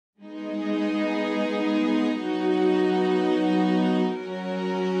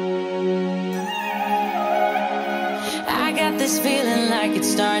this feeling like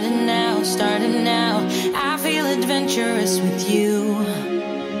it's starting now, starting now. I feel adventurous with you,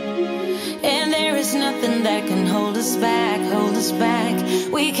 and there is nothing that can hold us back, hold us back.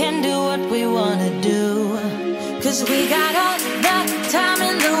 We can do what we wanna do, 'cause we got all the time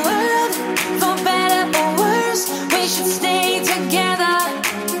in the world. For better or worse, we should stay together.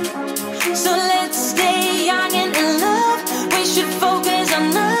 So let's stay young and in love. We should focus on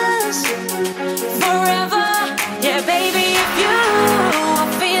us forever. Yeah, baby, if you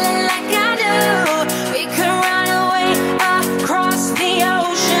are feeling like I do, we could run away across the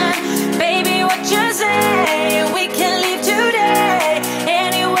ocean. Baby, what you say?